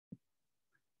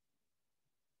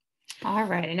All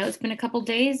right. I know it's been a couple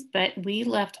days, but we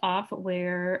left off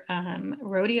where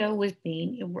Rodeo was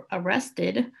being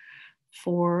arrested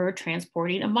for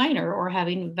transporting a minor or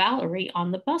having Valerie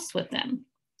on the bus with them.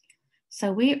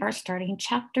 So we are starting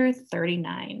chapter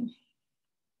 39.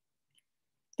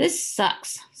 This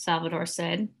sucks, Salvador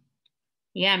said.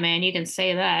 Yeah, man, you can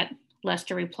say that,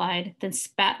 Lester replied, then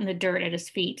spat in the dirt at his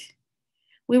feet.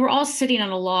 We were all sitting on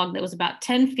a log that was about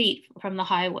 10 feet from the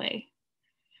highway.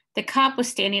 The cop was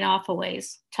standing off a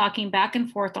ways, talking back and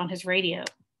forth on his radio.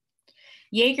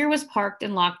 Jaeger was parked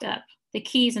and locked up, the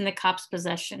keys in the cop's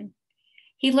possession.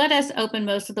 He let us open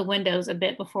most of the windows a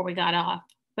bit before we got off,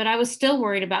 but I was still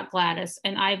worried about Gladys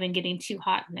and Ivan getting too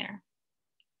hot in there.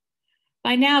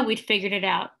 By now, we'd figured it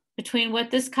out. Between what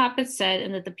this cop had said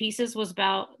and that the pieces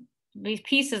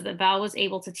that Val was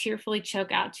able to tearfully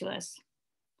choke out to us.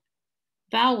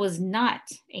 Val was not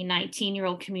a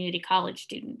 19-year-old community college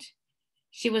student.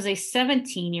 She was a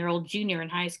 17-year-old junior in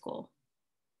high school.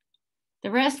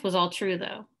 The rest was all true,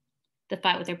 though. The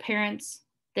fight with her parents,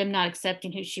 them not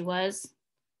accepting who she was.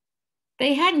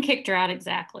 They hadn't kicked her out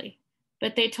exactly,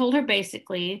 but they told her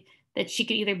basically that she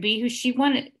could either be who she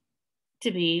wanted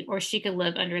to be or she could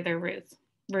live under their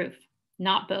roof,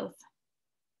 not both.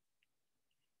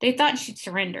 They thought she'd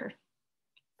surrender.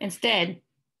 Instead,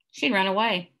 she'd run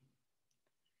away.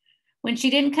 When she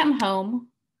didn't come home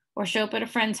or show up at a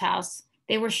friend's house,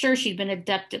 they were sure she'd been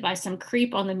abducted by some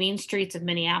creep on the mean streets of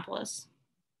Minneapolis.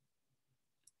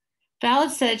 Val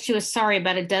had said she was sorry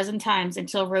about a dozen times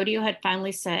until Rodeo had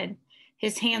finally said,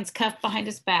 his hands cuffed behind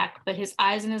his back, but his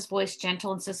eyes and his voice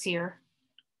gentle and sincere,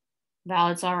 Val,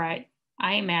 it's all right.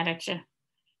 I ain't mad at you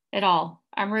at all.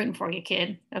 I'm rooting for you,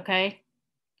 kid, okay?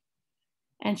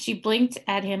 And she blinked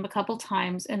at him a couple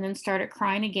times and then started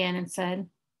crying again and said,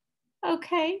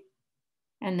 okay.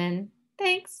 And then,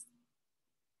 thanks.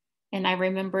 And I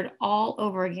remembered all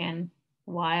over again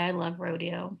why I love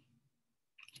Rodeo.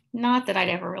 Not that I'd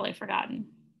ever really forgotten.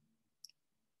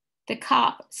 The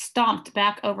cop stomped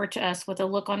back over to us with a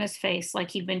look on his face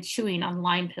like he'd been chewing on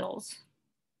lime pills.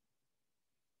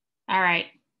 All right,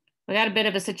 we got a bit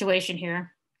of a situation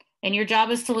here, and your job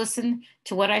is to listen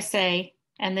to what I say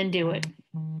and then do it.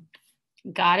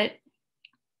 Got it?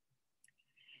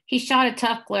 He shot a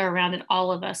tough glare around at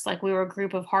all of us like we were a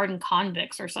group of hardened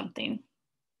convicts or something.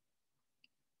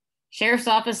 Sheriff's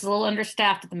office is a little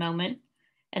understaffed at the moment,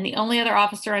 and the only other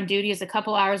officer on duty is a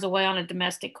couple hours away on a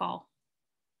domestic call.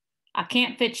 I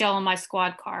can't fit y'all in my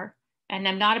squad car, and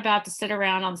I'm not about to sit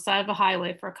around on the side of a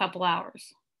highway for a couple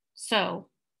hours. So,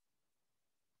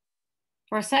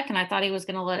 for a second, I thought he was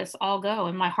going to let us all go,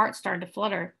 and my heart started to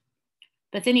flutter.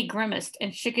 But then he grimaced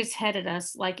and shook his head at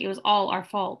us like it was all our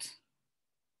fault.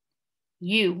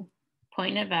 You,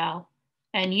 pointing at Val,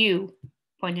 and you,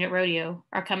 pointing at Rodeo,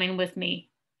 are coming with me.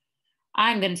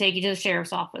 I'm going to take you to the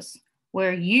sheriff's office,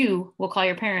 where you will call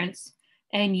your parents,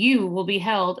 and you will be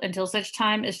held until such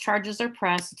time as charges are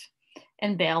pressed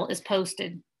and bail is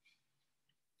posted.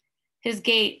 His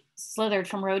gait slithered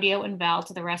from Rodeo and Val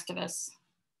to the rest of us.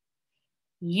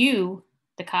 You,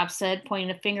 the cop said,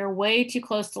 pointing a finger way too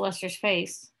close to Lester's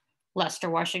face, Lester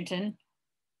Washington,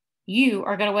 you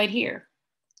are going to wait here.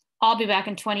 I'll be back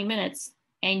in 20 minutes,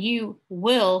 and you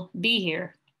will be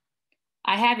here.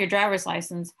 I have your driver's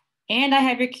license, and I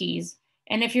have your keys,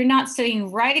 and if you're not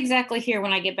sitting right exactly here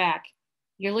when I get back,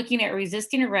 you're looking at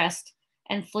resisting arrest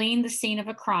and fleeing the scene of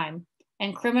a crime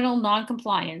and criminal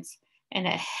noncompliance and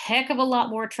a heck of a lot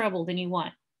more trouble than you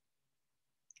want.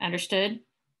 Understood?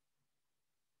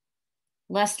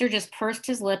 Lester just pursed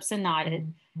his lips and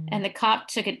nodded, and the cop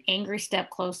took an angry step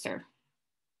closer.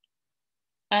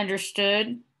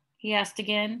 Understood? He asked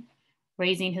again,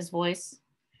 raising his voice.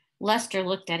 Lester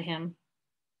looked at him.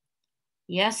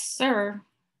 Yes, sir,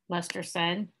 Lester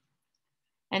said.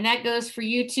 And that goes for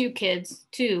you too, kids,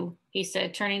 too, he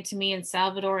said, turning to me and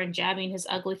Salvador and jabbing his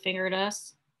ugly finger at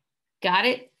us. Got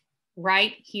it?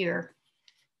 Right here.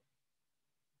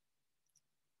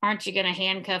 Aren't you going to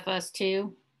handcuff us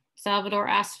too? Salvador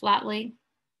asked flatly.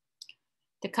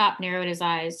 The cop narrowed his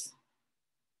eyes.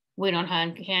 We don't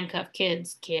handcuff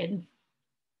kids, kid.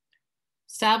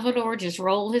 Salvador just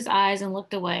rolled his eyes and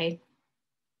looked away.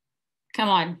 Come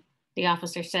on, the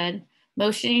officer said,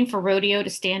 motioning for Rodeo to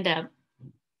stand up.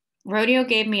 Rodeo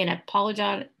gave me an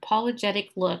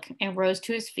apologetic look and rose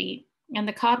to his feet, and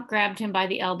the cop grabbed him by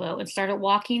the elbow and started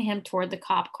walking him toward the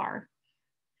cop car.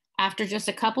 After just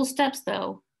a couple steps,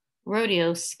 though,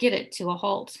 Rodeo skidded to a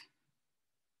halt.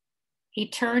 He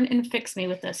turned and fixed me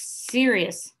with a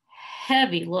serious,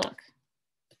 heavy look.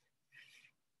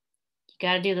 You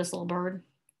gotta do this, little bird,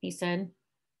 he said.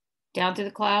 Down through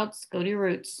the clouds, go to your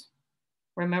roots.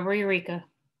 Remember Eureka.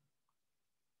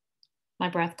 My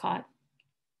breath caught.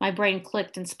 My brain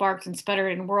clicked and sparked and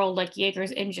sputtered and whirled like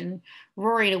Jaeger's engine,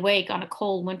 roaring awake on a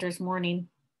cold winter's morning.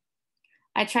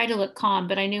 I tried to look calm,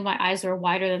 but I knew my eyes were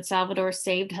wider than Salvador's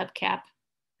saved hubcap.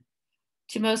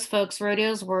 To most folks,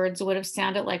 rodeo's words would have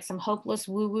sounded like some hopeless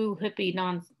woo-woo hippie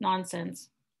nonsense.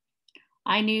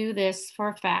 I knew this for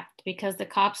a fact because the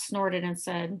cop snorted and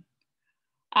said,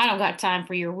 "I don't got time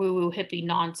for your woo-woo hippie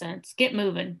nonsense. Get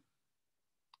moving."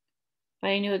 But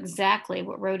I knew exactly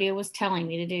what rodeo was telling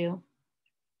me to do.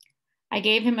 I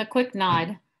gave him a quick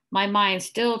nod, my mind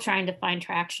still trying to find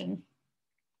traction.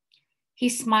 He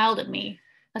smiled at me,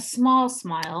 a small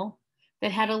smile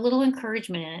that had a little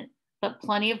encouragement in it, but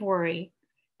plenty of worry.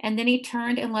 And then he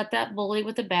turned and let that bully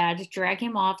with the badge drag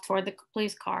him off toward the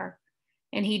police car.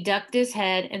 And he ducked his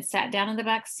head and sat down in the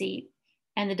back seat,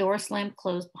 and the door slammed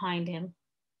closed behind him.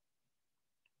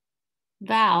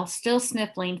 Val, still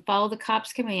sniffling, followed the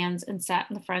cop's commands and sat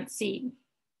in the front seat.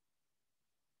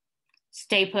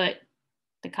 "Stay put,"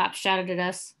 the cop shouted at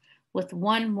us with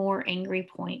one more angry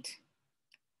point.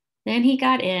 Then he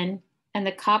got in, and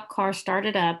the cop car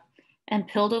started up and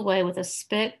peeled away with a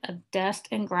spit of dust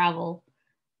and gravel,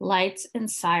 lights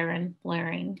and siren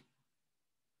blaring.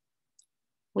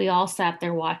 We all sat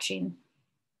there watching.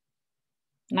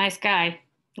 "Nice guy,"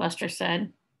 Lester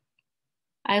said.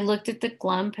 I looked at the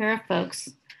glum pair of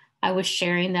folks I was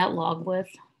sharing that log with.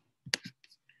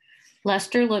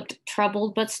 Lester looked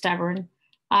troubled but stubborn,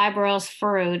 eyebrows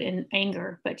furrowed in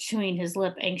anger, but chewing his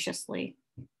lip anxiously.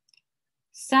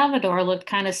 Salvador looked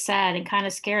kind of sad and kind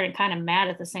of scared and kind of mad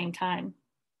at the same time.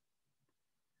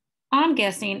 I'm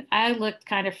guessing I looked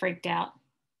kind of freaked out,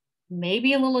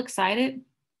 maybe a little excited,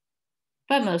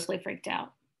 but mostly freaked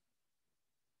out,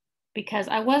 because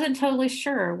I wasn't totally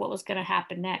sure what was going to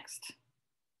happen next.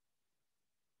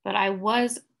 But I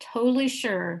was totally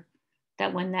sure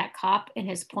that when that cop and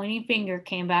his pointing finger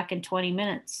came back in 20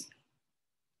 minutes,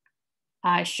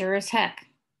 I sure as heck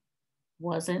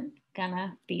wasn't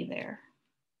gonna be there.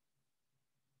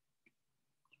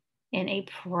 In a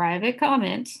private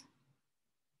comment,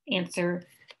 answer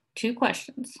 2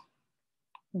 questions.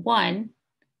 1,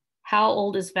 how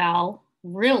old is Val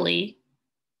really?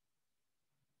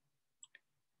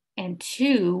 And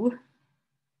 2,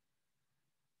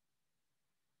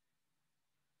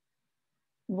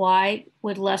 why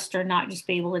would Lester not just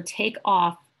be able to take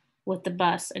off with the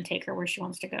bus and take her where she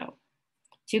wants to go?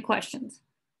 2 questions.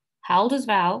 How old is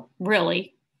Val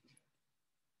really?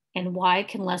 And why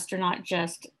can Lester not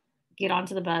just get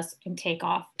onto the bus and take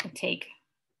off and take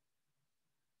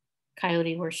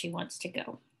Coyote where she wants to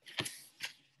go?